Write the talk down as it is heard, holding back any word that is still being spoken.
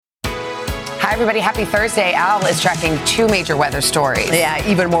Hi, everybody. Happy Thursday. Al is tracking two major weather stories. Yeah,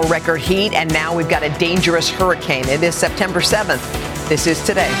 even more record heat, and now we've got a dangerous hurricane. It is September 7th. This is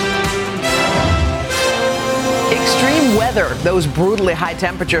Today. Extreme weather, those brutally high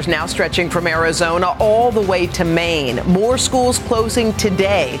temperatures now stretching from Arizona all the way to Maine. More schools closing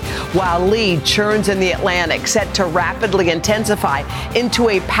today, while Lee churns in the Atlantic, set to rapidly intensify into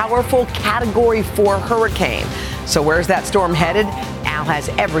a powerful Category 4 hurricane. So where's that storm headed? Al has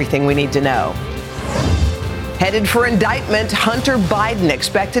everything we need to know. Headed for indictment, Hunter Biden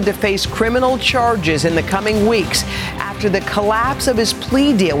expected to face criminal charges in the coming weeks after the collapse of his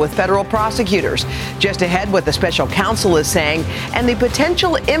plea deal with federal prosecutors. Just ahead, what the special counsel is saying and the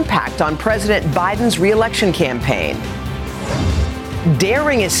potential impact on President Biden's re-election campaign.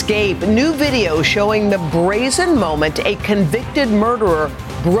 Daring escape, new video showing the brazen moment a convicted murderer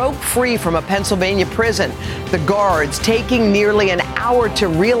broke free from a Pennsylvania prison. The guards taking nearly an hour to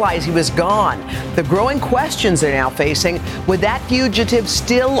realize he was gone. The growing questions they're now facing, with that fugitive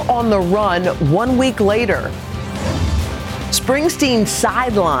still on the run 1 week later. Springsteen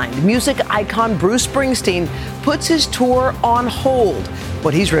sidelined. Music icon Bruce Springsteen puts his tour on hold.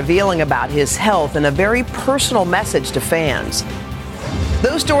 What he's revealing about his health and a very personal message to fans.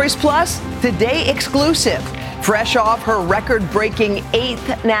 Those stories plus Today exclusive. Fresh off her record-breaking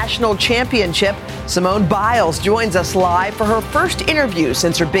 8th national championship, Simone Biles joins us live for her first interview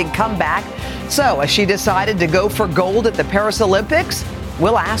since her big comeback. So, has she decided to go for gold at the Paris Olympics?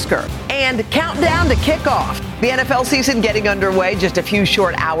 We'll ask her. And countdown to kickoff. The NFL season getting underway just a few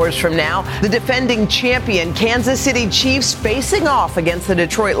short hours from now. The defending champion Kansas City Chiefs facing off against the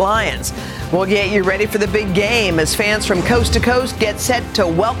Detroit Lions. We'll get you ready for the big game as fans from coast to coast get set to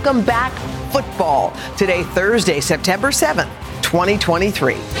welcome back football. Today, Thursday, September 7th,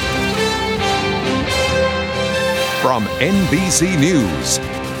 2023. From NBC News,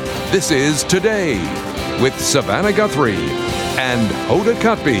 this is Today with Savannah Guthrie and Hoda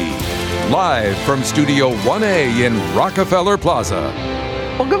Kotb, live from Studio 1A in Rockefeller Plaza.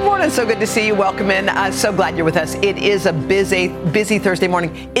 Well, good morning. So good to see you. Welcome in. So glad you're with us. It is a busy Thursday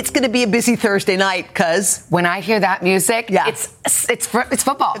morning. It's going to be a busy Thursday night because when I hear that music, it's football. It's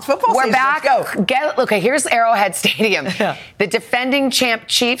football. season. We're back. Let's go. Okay, here's Arrowhead Stadium. Yeah. The defending champ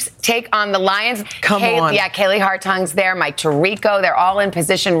Chiefs take on the Lions. Come on. Yeah, Kaylee Hartong's there. Mike Tirico. They're all in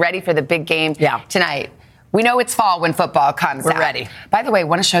position, ready for the big game tonight. We know it's fall when football comes out. We're ready. By the way, I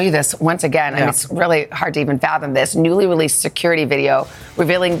want to show you this once again. I mean, it's really hard to even fathom this. Newly released security video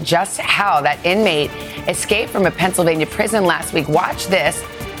revealing just how that inmate escaped from a Pennsylvania prison last week. Watch this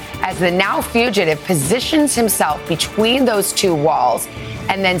as the now fugitive positions himself between those two walls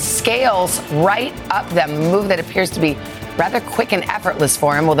and then scales right up them, a move that appears to be rather quick and effortless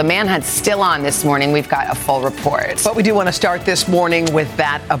for him. Well, the manhunt's still on this morning. We've got a full report. But we do want to start this morning with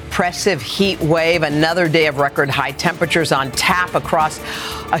that oppressive heat wave. Another day of record high temperatures on tap across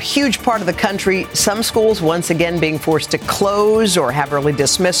a huge part of the country. Some schools once again being forced to close or have early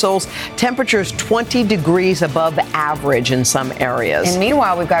dismissals. Temperatures 20 degrees above average in some areas. And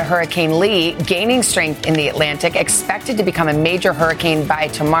meanwhile, we've got Hurricane Lee gaining strength in the Atlantic, expected to become a major hurricane by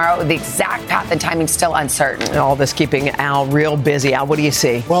tomorrow. The exact path and timing still uncertain. And all this keeping Al real busy. Al, what do you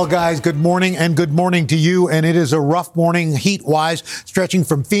see? Well, guys, good morning and good morning to you. And it is a rough morning heat-wise, stretching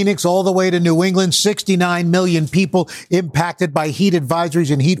from Phoenix all the way to New England. 69 million people impacted by heat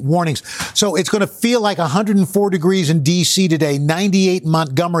advisories and heat warnings. So it's going to feel like 104 degrees in D.C. today, 98 in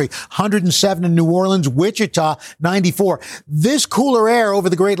Montgomery, 107 in New Orleans, Wichita, 94. This cooler air over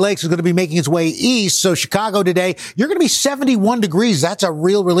the Great Lakes is going to be making its way east. So Chicago today, you're going to be 71 degrees. That's a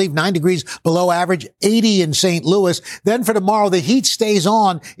real relief, 9 degrees below average, 80 in St. Louis. Then for tomorrow, the heat stays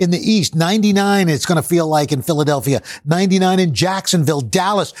on in the east. 99 it's going to feel like in Philadelphia. 99 in Jacksonville.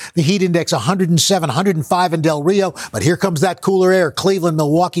 Dallas, the heat index 107, 105 in Del Rio. But here comes that cooler air. Cleveland,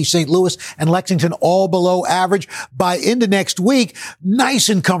 Milwaukee, St. Louis, and Lexington all below average. By into next week, nice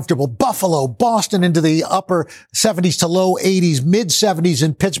and comfortable. Buffalo, Boston into the upper 70s to low 80s, mid 70s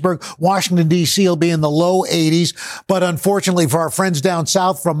in Pittsburgh. Washington, D.C. will be in the low 80s. But unfortunately for our friends down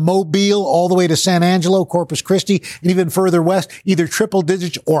south, from Mobile all the way to San Angelo, Corpus Christi, and even further west, either triple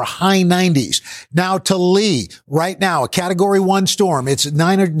digits or high 90s. Now to Lee, right now, a Category 1 storm. It's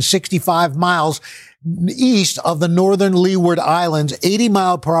 965 miles east of the northern Leeward Islands,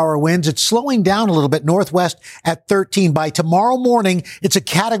 80-mile-per-hour winds. It's slowing down a little bit northwest at 13. By tomorrow morning, it's a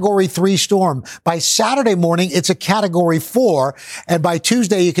Category 3 storm. By Saturday morning, it's a Category 4. And by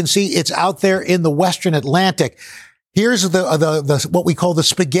Tuesday, you can see it's out there in the western Atlantic. Here's the what we call the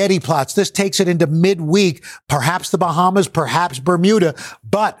spaghetti plots. This takes it into midweek, perhaps the Bahamas, perhaps Bermuda,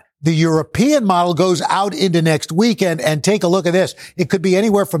 but The European model goes out into next weekend, and take a look at this. It could be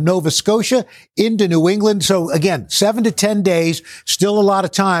anywhere from Nova Scotia into New England. So again, 7 to 10 days, still a lot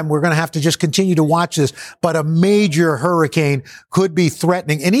of time. We're going to have to just continue to watch this, but a major hurricane could be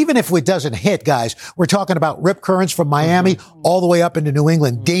threatening. And even if it doesn't hit, guys, we're talking about rip currents from Miami all the way up into New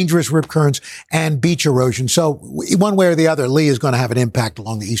England, dangerous rip currents and beach erosion. So one way or the other, Lee is going to have an impact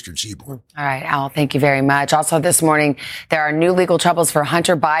along the eastern seaboard. All right, Al, thank you very much. Also this morning, there are new legal troubles for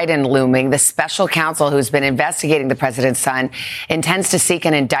Hunter Biden looming. The special counsel who's been investigating the president's son intends to seek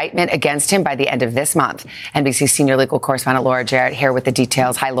an indictment against him by the end of this month. NBC senior legal correspondent Laura Jarrett here with the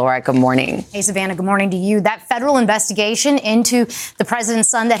details. Hi, Laura. Good morning. Hey, Savannah. Good morning to you. That federal investigation into the president's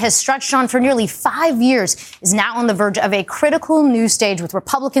son that has stretched on for nearly 5 years is now on the verge of a critical news stage, with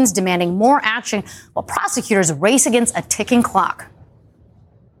Republicans demanding more action while prosecutors race against a ticking clock.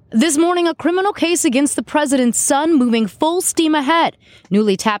 This morning, a criminal case against the president's son moving full steam ahead.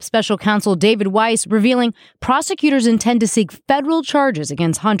 Newly tapped special counsel David Weiss revealing prosecutors intend to seek federal charges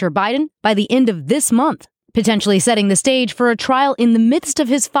against Hunter Biden by the end of this month, potentially setting the stage for a trial in the midst of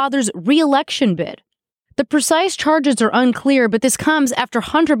his father's re-election bid. The precise charges are unclear, but this comes after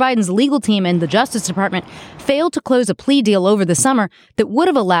Hunter Biden's legal team and the Justice Department failed to close a plea deal over the summer that would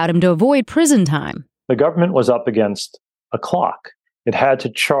have allowed him to avoid prison time. The government was up against a clock. It had to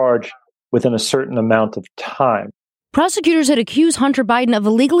charge within a certain amount of time. Prosecutors had accused Hunter Biden of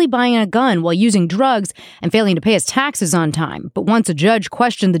illegally buying a gun while using drugs and failing to pay his taxes on time. But once a judge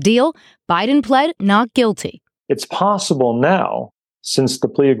questioned the deal, Biden pled not guilty. It's possible now, since the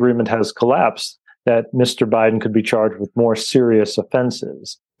plea agreement has collapsed, that Mr. Biden could be charged with more serious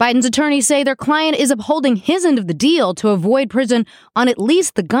offenses. Biden's attorneys say their client is upholding his end of the deal to avoid prison on at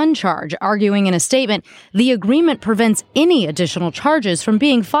least the gun charge, arguing in a statement the agreement prevents any additional charges from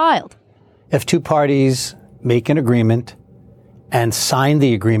being filed. If two parties make an agreement and sign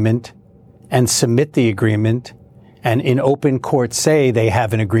the agreement and submit the agreement and in open court say they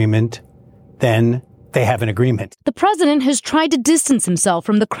have an agreement, then they have an agreement. The president has tried to distance himself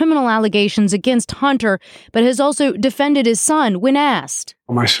from the criminal allegations against Hunter, but has also defended his son when asked.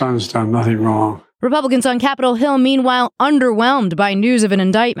 My son's done nothing wrong. Republicans on Capitol Hill, meanwhile, underwhelmed by news of an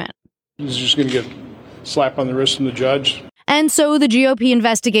indictment. He's just going to get a slap on the wrist from the judge. And so the GOP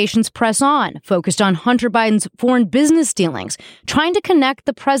investigations press on, focused on Hunter Biden's foreign business dealings, trying to connect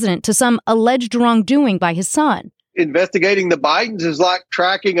the president to some alleged wrongdoing by his son. Investigating the Bidens is like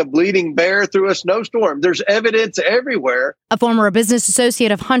tracking a bleeding bear through a snowstorm. There's evidence everywhere. A former business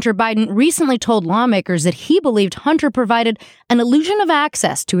associate of Hunter Biden recently told lawmakers that he believed Hunter provided an illusion of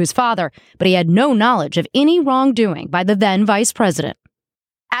access to his father, but he had no knowledge of any wrongdoing by the then vice president.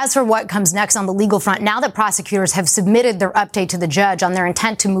 As for what comes next on the legal front, now that prosecutors have submitted their update to the judge on their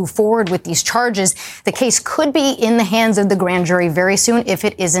intent to move forward with these charges, the case could be in the hands of the grand jury very soon, if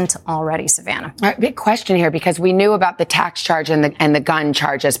it isn't already, Savannah. All right, big question here, because we knew about the tax charge and the gun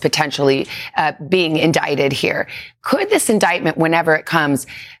charges potentially being indicted here. Could this indictment, whenever it comes,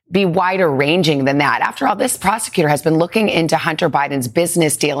 be wider ranging than that? After all, this prosecutor has been looking into Hunter Biden's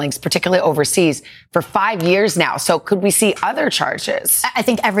business dealings, particularly overseas, for 5 years now. So could we see other charges? I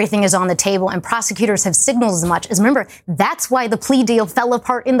think everything is on the table, and prosecutors have signaled as much. As remember, that's why the plea deal fell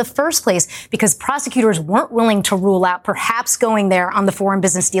apart in the first place, because prosecutors weren't willing to rule out perhaps going there on the foreign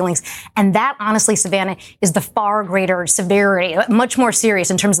business dealings. And that, honestly, Savannah, is the far greater severity, much more serious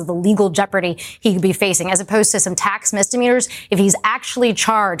in terms of the legal jeopardy he could be facing, as opposed to some tax misdemeanors. If he's actually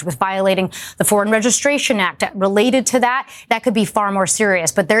charged with violating the Foreign Registration Act related to that, that could be far more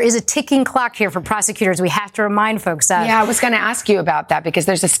serious. But there is a ticking clock here for prosecutors we have to remind folks of. Yeah, I was going to ask you about that, because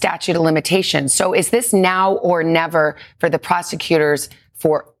there's a statute of limitations. So is this now or never for the prosecutors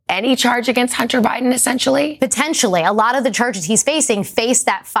for any charge against Hunter Biden, essentially? Potentially. A lot of the charges he's facing face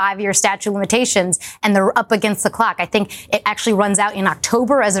that 5-year statute of limitations, and they're up against the clock. I think it actually runs out in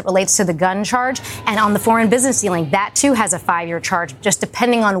October as it relates to the gun charge. And on the foreign business dealing, that too has a 5-year charge, just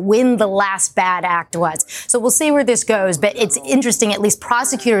depending on when the last bad act was. So we'll see where this goes. But it's interesting, at least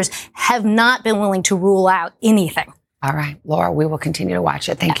prosecutors have not been willing to rule out anything. All right, Laura, we will continue to watch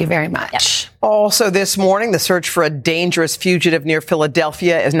it. Thank you very much. Also this morning, the search for a dangerous fugitive near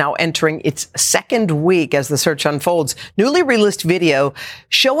Philadelphia is now entering its second week as the search unfolds. Newly released video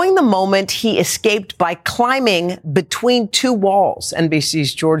showing the moment he escaped by climbing between two walls.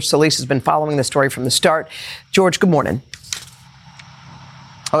 NBC's George Solis has been following the story from the start. George, good morning.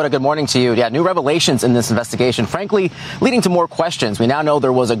 Hoda, good morning to you. Yeah, new revelations in this investigation, frankly, leading to more questions. We now know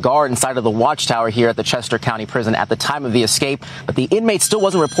there was a guard inside of the watchtower here at the Chester County Prison at the time of the escape, but the inmate still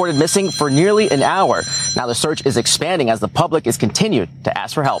wasn't reported missing for nearly an hour. Now the search is expanding as the public is continued to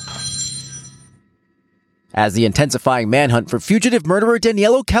ask for help. as the intensifying manhunt for fugitive murderer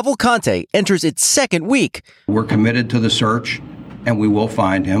Daniele Cavalcante enters its second week. We're committed to the search, and we will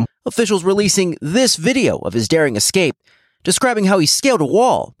find him. Officials releasing this video of his daring escape, describing how he scaled a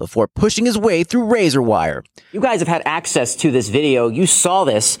wall before pushing his way through razor wire. You guys have had access to this video. You saw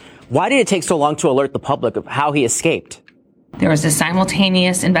this. Why did it take so long to alert the public of how he escaped? There was a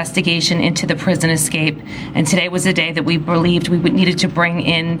simultaneous investigation into the prison escape, and today was the day that we believed we needed to bring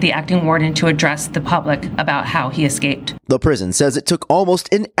in the acting warden to address the public about how he escaped. The prison says it took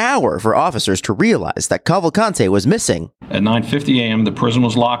almost an hour for officers to realize that Cavalcante was missing. At 9:50 a.m., the prison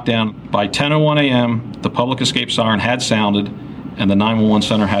was locked down. By 10:01 a.m., the public escape siren had sounded, and the 911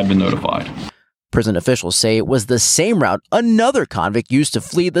 center had been notified. Prison officials say it was the same route another convict used to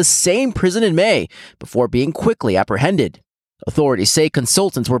flee the same prison in May before being quickly apprehended. Authorities say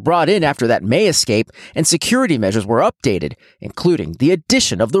consultants were brought in after that May escape and security measures were updated, including the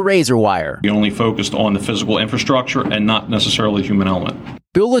addition of the razor wire. We only focused on the physical infrastructure and not necessarily the human element.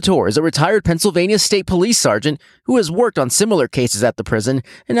 Bill Latour is a retired Pennsylvania State Police sergeant who has worked on similar cases at the prison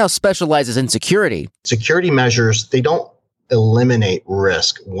and now specializes in security. Security measures, they don't eliminate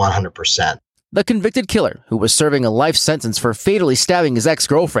risk 100%. The convicted killer, who was serving a life sentence for fatally stabbing his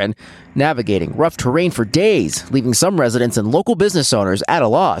ex-girlfriend, navigating rough terrain for days, leaving some residents and local business owners at a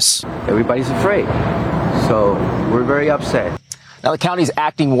loss. Everybody's afraid, so we're very upset. Now, the county's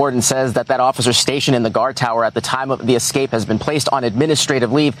acting warden says that officer stationed in the guard tower at the time of the escape has been placed on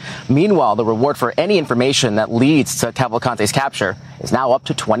administrative leave. Meanwhile, the reward for any information that leads to Cavalcante's capture is now up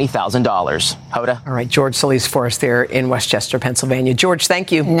to $20,000. Hoda? All right, George Solis for us there in Westchester, Pennsylvania. George,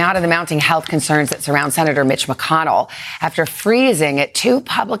 thank you. Now to the mounting health concerns that surround Senator Mitch McConnell. After freezing at 2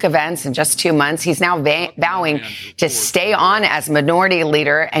 public events in just 2 months, he's now vowing to stay on as minority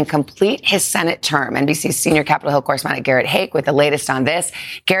leader and complete his Senate term. NBC's senior Capitol Hill correspondent Garrett Hake with the latest on this.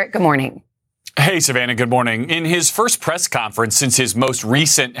 Garrett, good morning. Hey, Savannah, good morning. In his first press conference since his most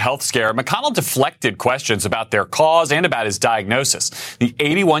recent health scare, McConnell deflected questions about their cause and about his diagnosis. The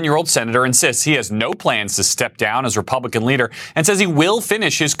 81-year-old senator insists he has no plans to step down as Republican leader and says he will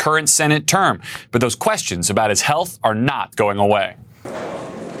finish his current Senate term. But those questions about his health are not going away.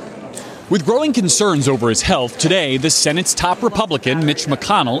 With growing concerns over his health, today the Senate's top Republican, Mitch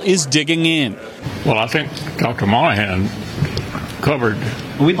McConnell, is digging in. Well, I think Dr. Monahan covered.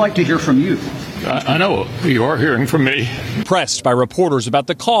 We'd like to hear from you. I know you are hearing from me. Pressed by reporters about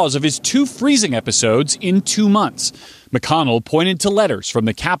the cause of his 2 freezing episodes in 2 months, McConnell pointed to letters from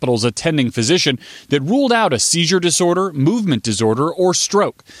the Capitol's attending physician that ruled out a seizure disorder, movement disorder, or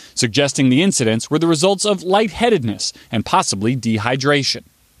stroke, suggesting the incidents were the results of lightheadedness and possibly dehydration.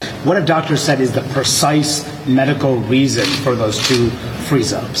 What a doctor said is the precise medical reason for those 2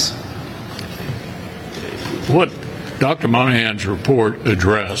 freeze-ups. What Dr. Monahan's report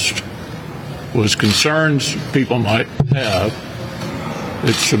addressed was concerns people might have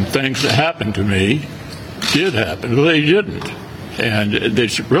that some things that happened to me did happen. Well, they didn't. And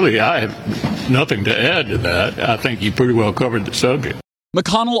I have nothing to add to that. I think you pretty well covered the subject.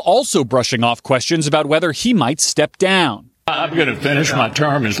 McConnell also brushing off questions about whether he might step down. I'm going to finish my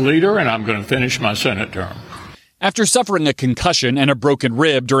term as leader, and I'm going to finish my Senate term. After suffering a concussion and a broken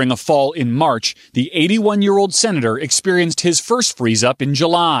rib during a fall in March, the 81-year-old senator experienced his first freeze-up in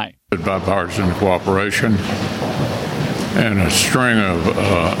July. Bipartisan cooperation and a string of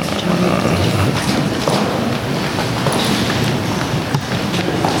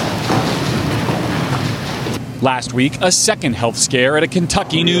Last week, a second health scare at a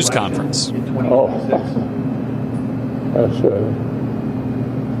Kentucky news conference. Oh, that's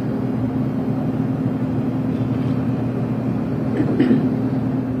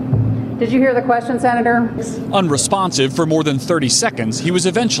Did you hear the question, Senator? Unresponsive for more than 30 seconds, he was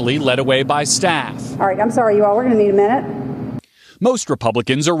eventually led away by staff. All right, I'm sorry, you all. We're going to need a minute. Most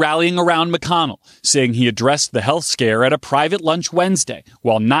Republicans are rallying around McConnell, saying he addressed the health scare at a private lunch Wednesday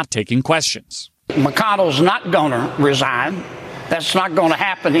while not taking questions. McConnell's not going to resign. That's not going to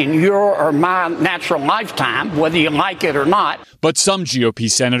happen in your or my natural lifetime, whether you like it or not. But some GOP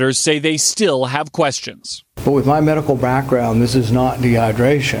senators say they still have questions. But with my medical background, this is not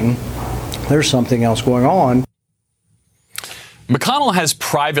dehydration. There's something else going on. McConnell has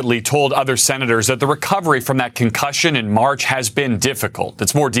privately told other senators that the recovery from that concussion in March has been difficult.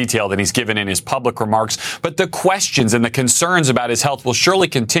 It's more detail than he's given in his public remarks, but the questions and the concerns about his health will surely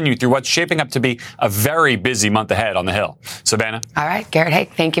continue through what's shaping up to be a very busy month ahead on the Hill. Savannah? All right, Garrett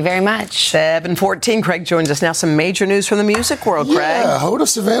Hake, thank you very much. 7:14, Craig joins us now. Some major news from the music world, Craig. Yeah, Hoda,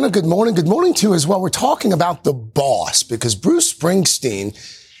 Savannah, good morning. Good morning to you as well. We're talking about the boss because Bruce Springsteen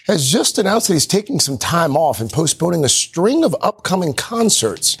has just announced that he's taking some time off and postponing a string of upcoming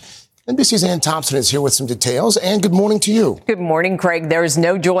concerts. NBC's Ann Thompson is here with some details. Ann, good morning to you. Good morning, Craig. There is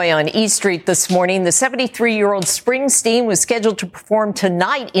no joy on E Street this morning. The 73-year-old Springsteen was scheduled to perform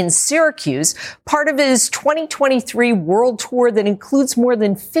tonight in Syracuse, part of his 2023 world tour that includes more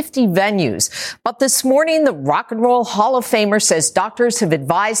than 50 venues. But this morning, the Rock and Roll Hall of Famer says doctors have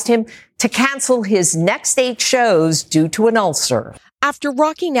advised him to cancel his next 8 shows due to an ulcer. After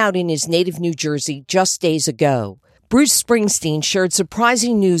rocking out in his native New Jersey just days ago, Bruce Springsteen shared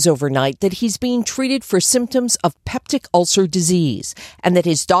surprising news overnight that he's being treated for symptoms of peptic ulcer disease and that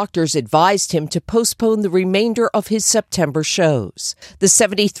his doctors advised him to postpone the remainder of his September shows. The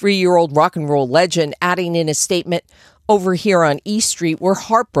 73-year-old rock and roll legend adding in a statement, "Over here on E Street, we're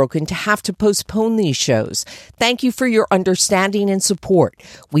heartbroken to have to postpone these shows. Thank you for your understanding and support.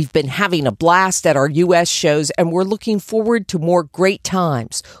 We've been having a blast at our U.S. shows and we're looking forward to more great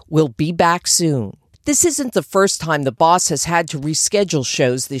times. We'll be back soon." This isn't the first time the boss has had to reschedule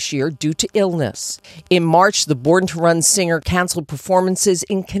shows this year due to illness. In March, the Born to Run singer canceled performances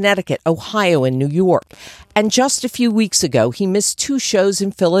in Connecticut, Ohio, and New York. And just a few weeks ago, he missed 2 shows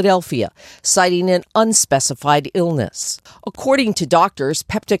in Philadelphia, citing an unspecified illness. According to doctors,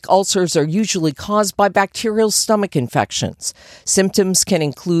 peptic ulcers are usually caused by bacterial stomach infections. Symptoms can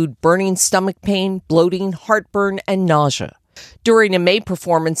include burning stomach pain, bloating, heartburn, and nausea. During a May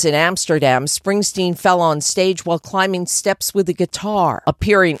performance in Amsterdam, Springsteen fell on stage while climbing steps with a guitar.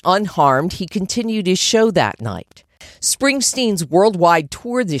 Appearing unharmed, he continued his show that night. Springsteen's worldwide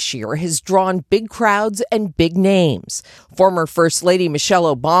tour this year has drawn big crowds and big names. Former First Lady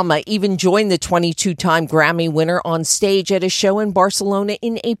Michelle Obama even joined the 22-time Grammy winner on stage at a show in Barcelona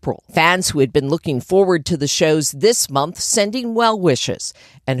in April. Fans who had been looking forward to the shows this month sending well wishes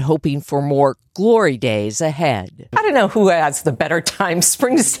and hoping for more glory days ahead. I don't know who has the better time,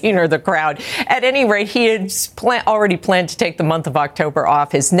 Springsteen or the crowd. At any rate, he had already planned to take the month of October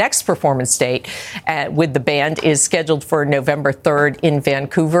off. His next performance date with the band is scheduled for November 3rd in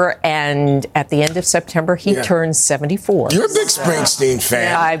Vancouver. And at the end of September, he turns 74. You're a big Springsteen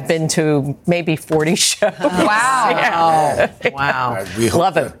fan. Yeah, I've been to maybe 40 shows. Wow. Wow.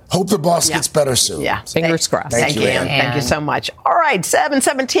 Love it. Hope the boss gets better soon. Yeah. Fingers crossed. Thank you, Ann. Thank you so much. All right,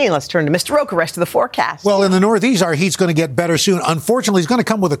 7:17. Let's turn to Mr. Roker. Rest of the forecast. Well, in the Northeast, our heat's going to get better soon. Unfortunately, it's going to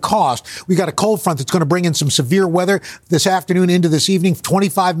come with a cost. We got a cold front that's going to bring in some severe weather this afternoon into this evening.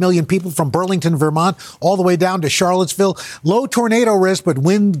 25 million people from Burlington, Vermont, all the way down to Charlottesville. Low tornado risk, but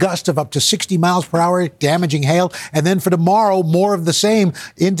wind gusts of up to 60 miles per hour, damaging hail. And then for tomorrow, more of the same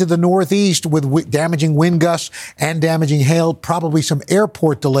into the Northeast with damaging wind gusts and damaging hail. Probably some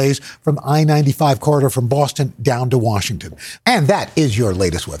airport delays from I-95 corridor from Boston down to Washington. And that is your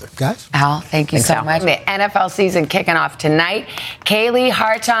latest weather, guys. Al, thank you so much. The NFL season kicking off tonight. Kaylee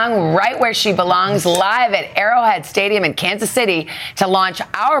Hartung, right where she belongs, live at Arrowhead Stadium in Kansas City to launch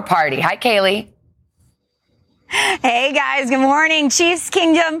our party. Hi, Kaylee. Hey guys, good morning. Chiefs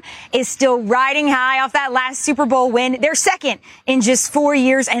Kingdom is still riding high off that last Super Bowl win. They're second in just 4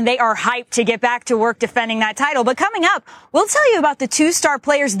 years, and they are hyped to get back to work defending that title. But coming up, we'll tell you about the 2-star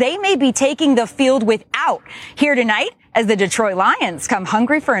players they may be taking the field without here tonight as the Detroit Lions come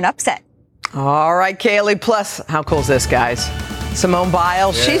hungry for an upset. All right, Kaylee. Plus, how cool is this, guys? Simone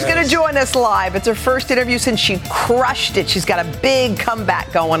Biles. Yes. She's going to join us live. It's her first interview since she crushed it. She's got a big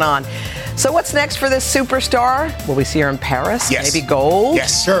comeback going on. So what's next for this superstar? Will we see her in Paris? Yes. Maybe gold?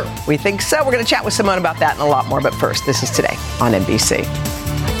 Yes, sir. We think so. We're going to chat with Simone about that and a lot more. But first, this is Today on NBC.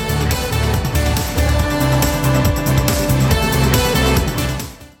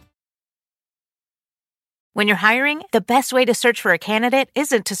 When you're hiring, the best way to search for a candidate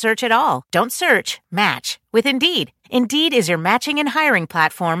isn't to search at all. Don't search, match with Indeed. Indeed is your matching and hiring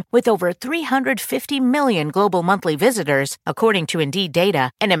platform with over 350 million global monthly visitors, according to Indeed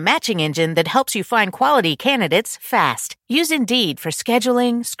data, and a matching engine that helps you find quality candidates fast. Use Indeed for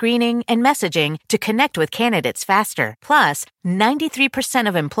scheduling, screening, and messaging to connect with candidates faster. Plus, 93%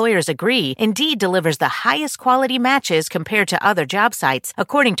 of employers agree Indeed delivers the highest quality matches compared to other job sites,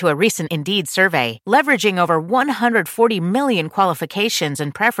 according to a recent Indeed survey. Leveraging over 140 million qualifications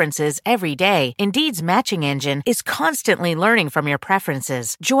and preferences every day, Indeed's matching engine is constantly learning from your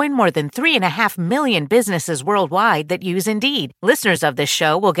preferences. Join more than 3.5 million businesses worldwide that use Indeed. Listeners of this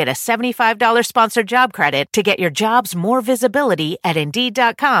show will get a $75 sponsored job credit to get your jobs more visibility at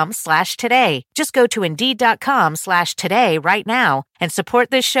Indeed.com/today. Just go to Indeed.com/today right now and support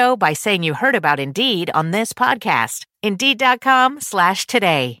this show by saying you heard about Indeed on this podcast.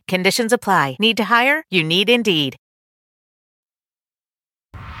 Indeed.com/today. Conditions apply. Need to hire? You need Indeed.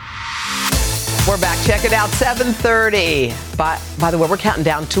 We're back. Check it out, 7:30. By the way, we're counting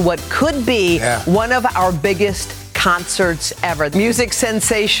down to what could be one of our biggest concerts ever. Music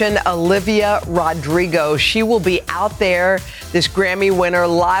sensation Olivia Rodrigo. She will be out there, this Grammy winner,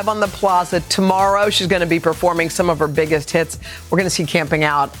 live on the Plaza tomorrow. She's going to be performing some of her biggest hits. We're going to see Camping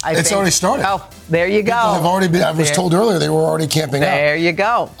Out. It's already started. Oh, there you go. People have already been, I was told earlier they were already camping out. There you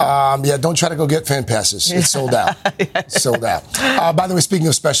go. Yeah, don't try to go get fan passes. It's sold out. Sold out. By the way, speaking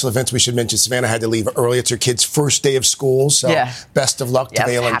of special events, we should mention Savannah had to leave early. It's her kid's first day of school, so best of luck to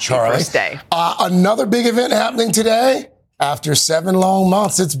Vale and Charlie. First day. Another big event happening today. After 7 long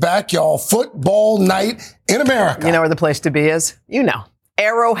months, it's back, y'all. Football night in America. You know where the place to be is? You know.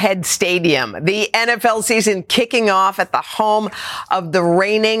 Arrowhead Stadium. The NFL season kicking off at the home of the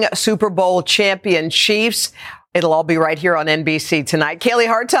reigning Super Bowl champion Chiefs. It'll all be right here on NBC tonight. Kaylee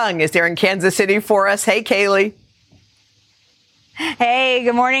Hartung is there in Kansas City for us. Hey, Kaylee. Hey,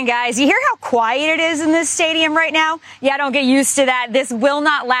 good morning, guys. You hear how quiet it is in this stadium right now? Yeah, don't get used to that. This will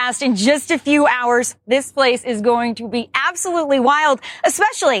not last. In just a few hours, this place is going to be absolutely wild,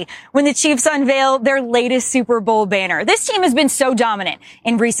 especially when the Chiefs unveil their latest Super Bowl banner. This team has been so dominant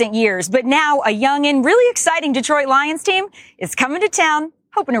in recent years, but now a young and really exciting Detroit Lions team is coming to town,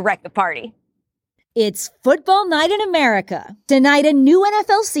 hoping to wreck the party. It's football night in America. Tonight, a new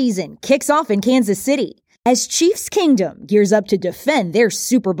NFL season kicks off in Kansas City as Chiefs Kingdom gears up to defend their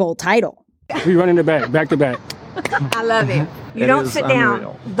Super Bowl title. We running it back to back. I love it. You don't sit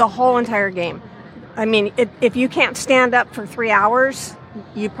down the whole entire game. I mean, if you can't stand up for 3 hours,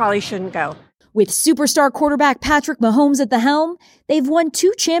 you probably shouldn't go. With superstar quarterback Patrick Mahomes at the helm, they've won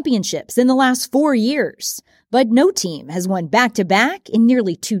 2 championships in the last 4 years, but no team has won back-to-back in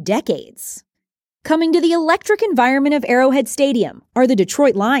nearly 2 decades. Coming to the electric environment of Arrowhead Stadium are the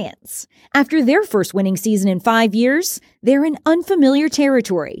Detroit Lions. After their first winning season in 5 years, they're in unfamiliar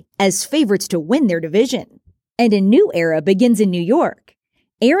territory as favorites to win their division. And a new era begins in New York.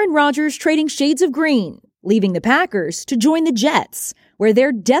 Aaron Rodgers trading shades of green, leaving the Packers to join the Jets, where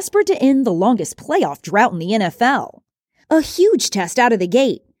they're desperate to end the longest playoff drought in the NFL. A huge test out of the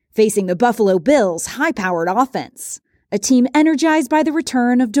gate, facing the Buffalo Bills' high-powered offense, a team energized by the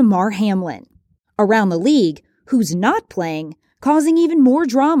return of DeMar Hamlin. Around the league, who's not playing, causing even more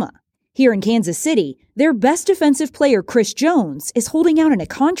drama. Here in Kansas City, their best defensive player, Chris Jones, is holding out in a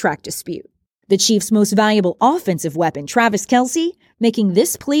contract dispute. The Chiefs' most valuable offensive weapon, Travis Kelce, making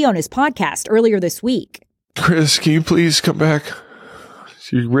this plea on his podcast earlier this week. Chris, can you please come back?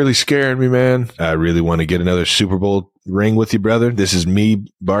 You're really scaring me, man. I really want to get another Super Bowl ring with you, brother. This is me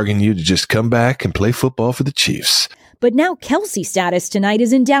bargaining you to just come back and play football for the Chiefs. But now Kelce's status tonight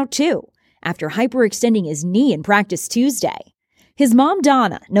is in doubt, too, after hyperextending his knee in practice Tuesday. His mom,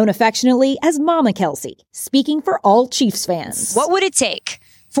 Donna, known affectionately as Mama Kelce, speaking for all Chiefs fans. What would it take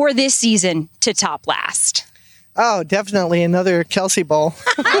for this season to top last? Oh, definitely another Kelce Bowl.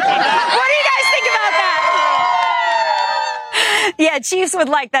 What do you guys think about that? Yeah, Chiefs would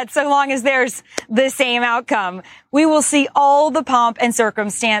like that so long as there's the same outcome. We will see all the pomp and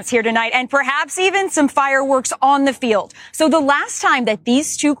circumstance here tonight and perhaps even some fireworks on the field. So the last time that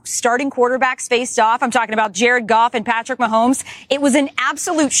these 2 starting quarterbacks faced off, I'm talking about Jared Goff and Patrick Mahomes, it was an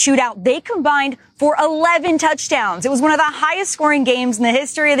absolute shootout. They combined for 11 touchdowns. It was one of the highest scoring games in the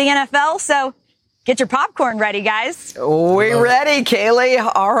history of the NFL. So get your popcorn ready, guys. We're ready,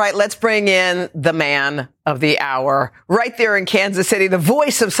 Kaylee. All right, let's bring in the man of the hour right there in Kansas City, the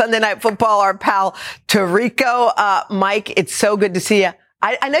voice of Sunday Night Football, our pal Tirico. Mike, it's so good to see you.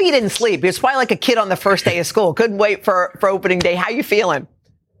 I know you didn't sleep. It's probably like a kid on the first day of school. Couldn't wait for opening day. How you feeling?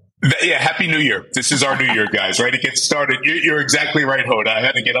 Yeah, Happy New Year. This is our New Year, guys, right? It gets started. You're exactly right, Hoda. I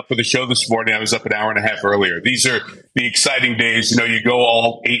had to get up for the show this morning. I was up an hour and a half earlier. These are the exciting days. You know, you go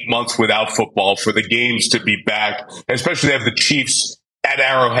all 8 months without football for the games to be back, especially to have the Chiefs at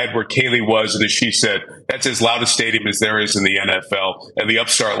Arrowhead where Kaylee was. And as she said, that's as loud a stadium as there is in the NFL. And the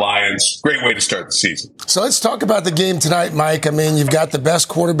upstart Lions, great way to start the season. So let's talk about the game tonight, Mike. I mean, you've got the best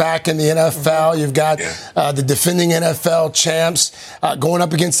quarterback in the NFL. You've got the defending NFL champs going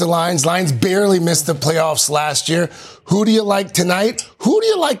up against the Lions. Lions barely missed the playoffs last year. Who do you like tonight? Who do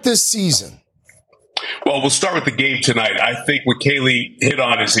you like this season? Well, we'll start with the game tonight. I think what Kaylee hit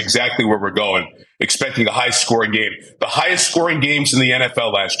on is exactly where we're going, expecting a high-scoring game. The highest-scoring games in the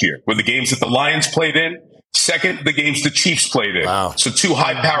NFL last year were the games that the Lions played in. Second, the games the Chiefs played in. Wow. So 2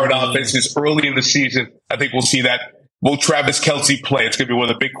 high-powered offenses early in the season. I think we'll see that. Will Travis Kelce play? It's going to be one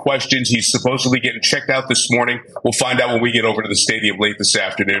of the big questions. He's supposedly getting checked out this morning. We'll find out when we get over to the stadium late this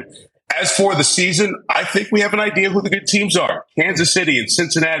afternoon. As for the season, I think we have an idea who the good teams are. Kansas City and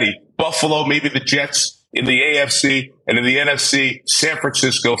Cincinnati, Buffalo, maybe the Jets in the AFC, and in the NFC, San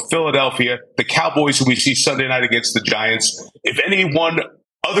Francisco, Philadelphia, the Cowboys who we see Sunday night against the Giants. If any one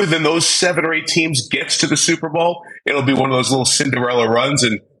other than those 7 or 8 teams gets to the Super Bowl, it'll be one of those little Cinderella runs.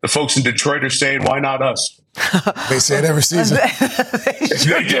 And the folks in Detroit are saying, why not us? They say it every season.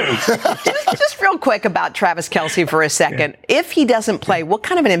 They do. Just real quick about Travis Kelce for a second. Yeah. If he doesn't play, what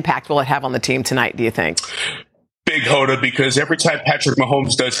kind of an impact will it have on the team tonight, do you think? Big Hoda, because every time Patrick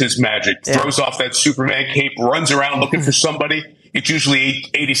Mahomes does his magic, throws off that Superman cape, runs around looking for somebody, it's usually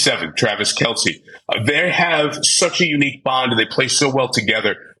 87, Travis Kelce. They have such a unique bond and they play so well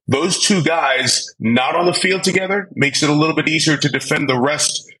together. Those two guys not on the field together makes it a little bit easier to defend the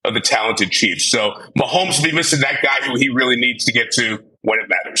rest of the talented Chiefs. So Mahomes will be missing that guy who he really needs to get to when it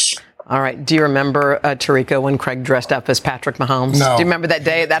matters. All right. Do you remember, Tarico, when Craig dressed up as Patrick Mahomes? No. Do you remember that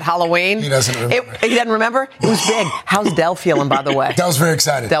day, that Halloween? He doesn't remember. He doesn't remember? It was big. How's Dell feeling, by the way? Dell's very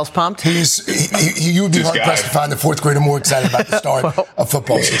excited. Dell's pumped? You would be hard-pressed to find the fourth grader more excited about the start of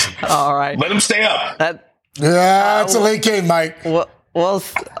football season. All right. Let him stay up. It's a late game, Mike. Well,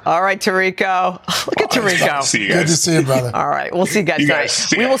 all right, Tarico. Look at Tarico. Good to see you, brother. All right, we'll see you guys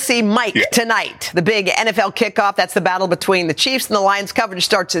tonight. We will see Mike tonight. The big NFL kickoff. That's the battle between the Chiefs and the Lions. Coverage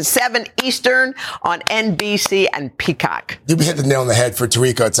starts at 7 Eastern on NBC and Peacock. You hit the nail on the head for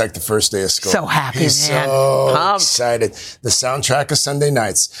Tarico. It's like the first day of school. So happy, He's man. So excited. The soundtrack of Sunday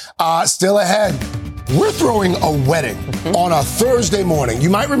nights. Still ahead. We're throwing a wedding on a Thursday morning. You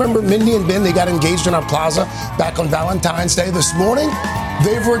might remember Mindy and Ben. They got engaged in our plaza back on Valentine's Day. This morning,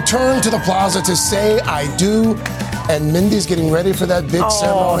 they've returned to the plaza to say I do. And Mindy's getting ready for that big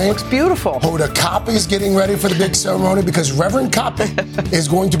ceremony. It looks beautiful. Hoda Kotb's getting ready for the big ceremony because Reverend Kotb is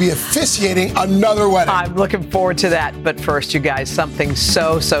going to be officiating another wedding. I'm looking forward to that. But first, you guys, something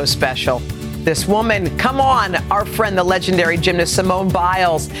so special. This woman, come on, our friend, the legendary gymnast Simone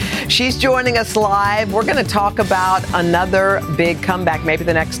Biles. She's joining us live. We're going to talk about another big comeback, maybe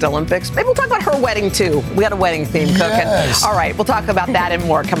the next Olympics. Maybe we'll talk about her wedding, too. We got a wedding theme cooking. All right, we'll talk about that and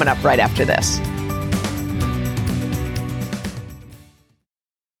more coming up right after this.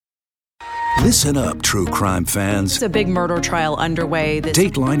 Listen up, true crime fans. It's a big murder trial underway.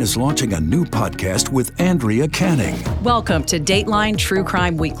 Dateline is launching a new podcast with Andrea Canning. Welcome to Dateline True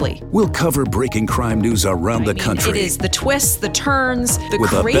Crime Weekly. We'll cover breaking crime news around the country. It is the twists, the turns, the with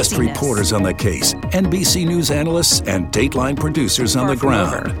craziness. The best reporters on the case, NBC News analysts, and Dateline producers on the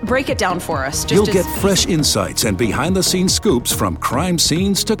ground. Break it down for us. You'll get fresh insights and behind-the-scenes scoops from crime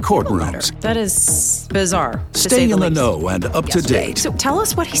scenes to courtrooms. That is bizarre. Stay in the know and up to date. So tell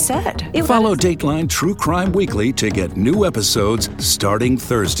us what he said. Follow Dateline True Crime Weekly to get new episodes starting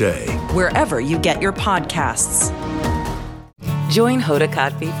Thursday. Wherever you get your podcasts. Join Hoda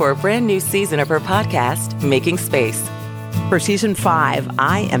Kotb for a brand new season of her podcast, Making Space. For season 5,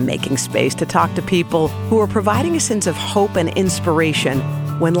 I am making space to talk to people who are providing a sense of hope and inspiration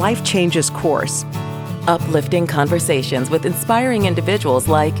when life changes course. Uplifting conversations with inspiring individuals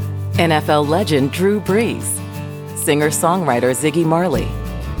like NFL legend Drew Brees, singer-songwriter Ziggy Marley,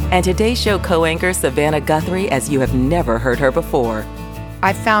 and Today's Show co-anchor Savannah Guthrie as you have never heard her before.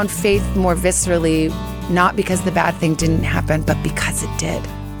 I found faith more viscerally, not because the bad thing didn't happen, but because it did.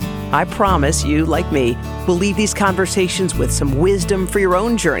 I promise you, like me, will leave these conversations with some wisdom for your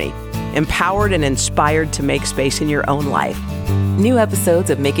own journey, empowered and inspired to make space in your own life. New episodes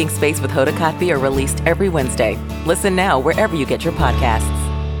of Making Space with Hoda Kotb are released every Wednesday. Listen now wherever you get your podcasts.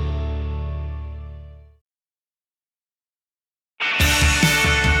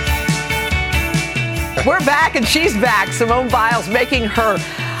 We're back and she's back. Simone Biles making her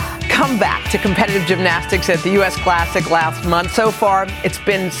comeback to competitive gymnastics at the U.S. Classic last month. So far, it's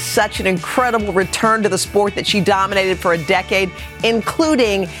been such an incredible return to the sport that she dominated for a decade,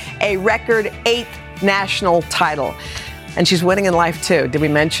 including a record 8th national title. And she's winning in life, too. Did we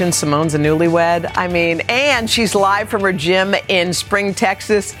mention Simone's a newlywed? And she's live from her gym in Spring,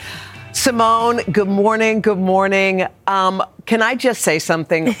 Texas. Simone, good morning. Good morning. Can I just say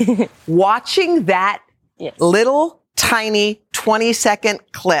something? Watching that little tiny 20-second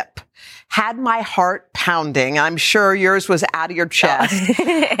clip had my heart pounding. I'm sure yours was out of your chest.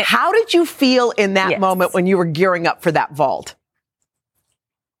 How did you feel in that moment when you were gearing up for that vault?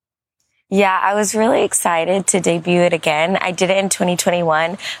 Yeah, I was really excited to debut it again. I did it in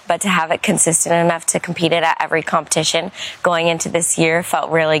 2021, but to have it consistent enough to compete it at every competition going into this year felt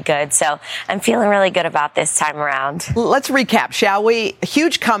really good. So I'm feeling really good about this time around. Let's recap, shall we? A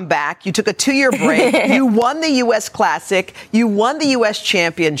huge comeback. You took a 2-year break. You won the U.S. Classic. You won the U.S.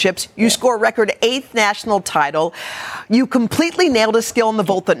 Championships. You score a record 8th national title. You completely nailed a skill in the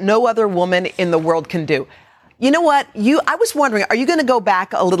vault that no other woman in the world can do. You know what? I was wondering, are you going to go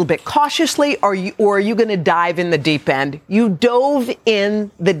back a little bit cautiously or are you going to dive in the deep end? You dove in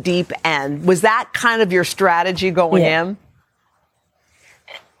the deep end. Was that kind of your strategy going in?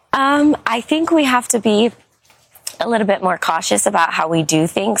 I think we have to be a little bit more cautious about how we do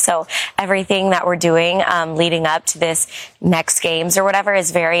things. So everything that we're doing leading up to this next games or whatever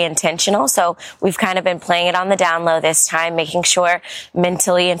is very intentional. So we've kind of been playing it on the down low this time, making sure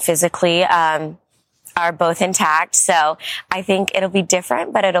mentally and physically are both intact. So I think it'll be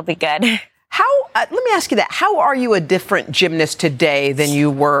different, but it'll be good. Let me ask you that. How are you a different gymnast today than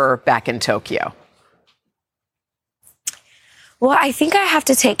you were back in Tokyo? Well, I think I have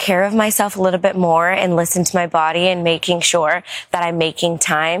to take care of myself a little bit more and listen to my body and making sure that I'm making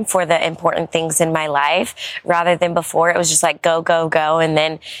time for the important things in my life rather than before. It was just like go, go, go, and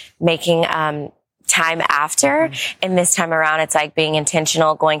then making time after. And this time around, it's like being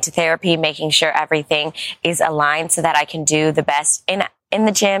intentional, going to therapy, making sure everything is aligned so that I can do the best in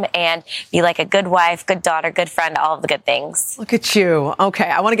the gym and be like a good wife, good daughter, good friend, all of the good things. Look at you. Okay,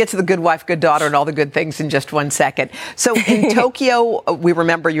 I want to get to the good wife, good daughter, and all the good things in just one second. So in Tokyo, you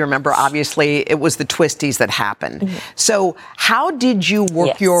remember, obviously, it was the twisties that happened. Mm-hmm. So how did you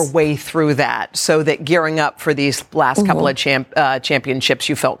work your way through that so that gearing up for these last couple of championships,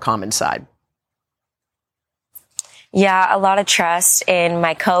 you felt calm inside? Yeah, a lot of trust in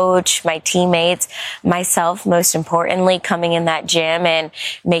my coach, my teammates, myself, most importantly, coming in that gym and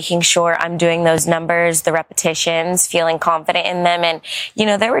making sure I'm doing those numbers, the repetitions, feeling confident in them. And,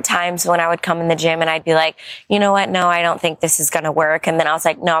 there were times when I would come in the gym and I'd be like, you know what? No, I don't think this is going to work. And then I was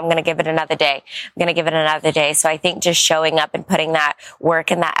like, no, I'm going to give it another day. So I think just showing up and putting that work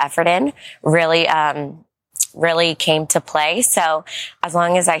and that effort in really came to play. So as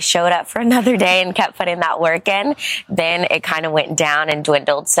long as I showed up for another day and kept putting that work in, then it kind of went down and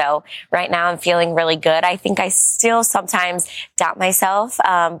dwindled. So right now I'm feeling really good. I think I still sometimes doubt myself,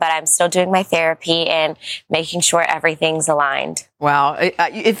 but I'm still doing my therapy and making sure everything's aligned. Wow,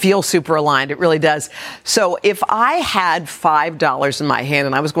 it feels super aligned. It really does. So if I had $5 in my hand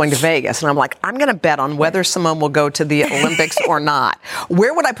and I was going to Vegas and I'm like, I'm going to bet on whether Simone will go to the Olympics or not,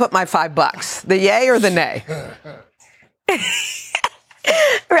 where would I put my $5? The yay or the nay?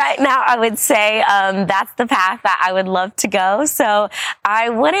 Right now, I would say that's the path that I would love to go. So I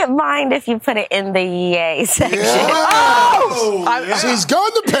wouldn't mind if you put it in the yay section. Yeah. She's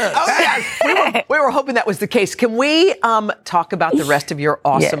going to Paris. Okay. We were hoping that was the case. Can we talk about the rest of your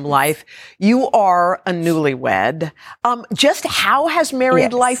awesome life? You are a newlywed. Just how has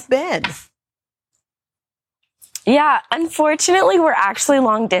married life been? Yeah, unfortunately, we're actually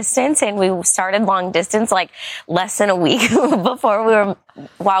long distance, and we started long distance like less than a week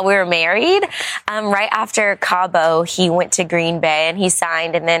while we were married. Right after Cabo, he went to Green Bay and he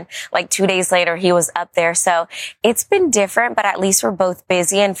signed, and then like 2 days later, he was up there. So it's been different, but at least we're both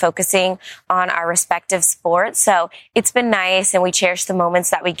busy and focusing on our respective sports. So it's been nice, and we cherish the moments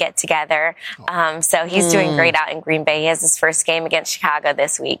that we get together. So he's doing great out in Green Bay. He has his first game against Chicago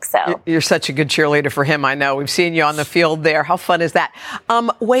this week. So you're such a good cheerleader for him. I know. We've seen you on the field there. How fun is that?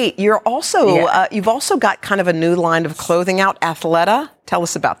 Wait, you're also you've also got kind of a new line of clothing out, Athleta. Tell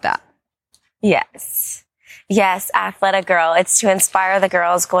us about that. Yes, Athleta Girl. It's to inspire the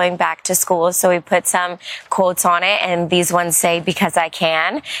girls going back to school. So we put some quotes on it, and these ones say, because I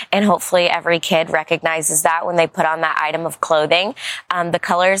can. And hopefully every kid recognizes that when they put on that item of clothing. The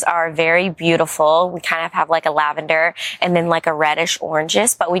colors are very beautiful. We kind of have like a lavender and then like a reddish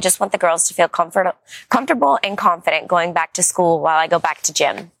oranges, but we just want the girls to feel comfortable and confident going back to school while I go back to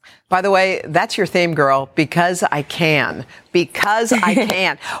gym. By the way, that's your theme, girl. Because I can. Because I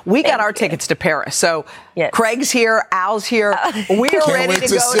can. We got our tickets to Paris. So Craig's here. Al's here. We are ready to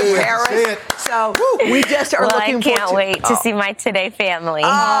go to Paris. So we just are looking forward to it. I can't wait to see my Today family.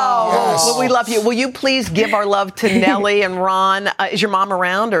 Well, we love you. Will you please give our love to Nellie and Ron? Is your mom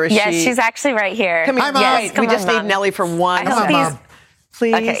around, or is she? Yes, she's actually right here. Come here. Yes, we just need Nellie for one. Mom.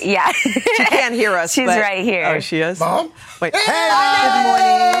 Please. Okay, yeah. She can't hear us. She's right here. Oh, she is? Mom? Wait.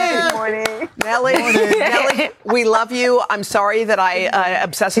 Hey! Good morning. Nellie, we love you. I'm sorry that I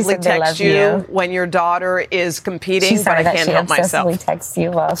obsessively text you when your daughter is competing, but I can't help myself. She texts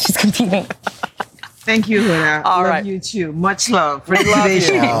you while she's competing. Thank you, Huna. All love right. you too. Much love. We love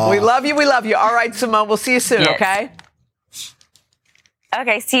you. We love you. We love you. All right, Simone, we'll see you soon, okay?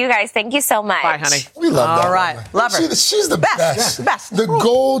 Okay, see you guys. Thank you so much. Bye, honey. We love that. All right. Woman. Love her. She's the best. The best. The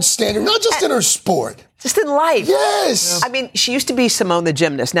gold standard, not just in her sport. Just in life. Yes. I mean, she used to be Simone the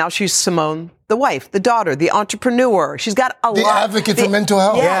gymnast. Now she's Simone the wife, the daughter, the entrepreneur. She's got a lot. The advocate for mental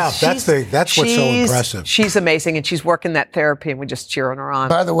health. Yeah, that's what's so impressive. She's amazing, and she's working that therapy, and we're just cheering her on.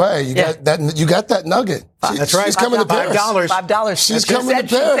 By the way, you got that nugget. That's right. She's coming to Paris. $5. She's coming to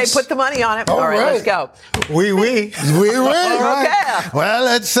Paris. They put the money on it. All right, let's go. Oui. Okay. Well,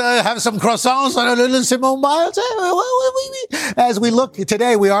 let's have some croissants on a little Simone Biles. As we look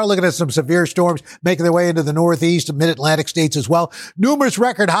today, we are looking at some severe storms making their way into the Northeast and Mid-Atlantic states as well. Numerous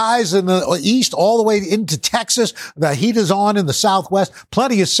record highs in the east all the way into Texas. The heat is on in the Southwest.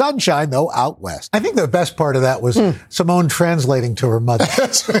 Plenty of sunshine, though, out west. I think the best part of that was Simone translating to her mother.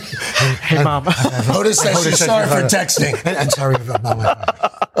 Hey, Mom. Otis says she's sorry for texting. And sorry about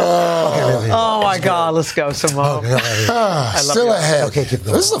Mama. Oh, my God. Let's go, Simone. Still ahead. Okay,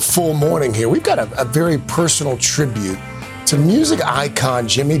 this is a full morning here. We've got a very personal tribute to music icon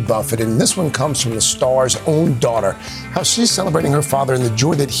Jimmy Buffett, and this one comes from the star's own daughter, how she's celebrating her father and the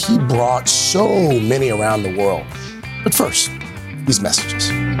joy that he brought so many around the world. But first, these messages.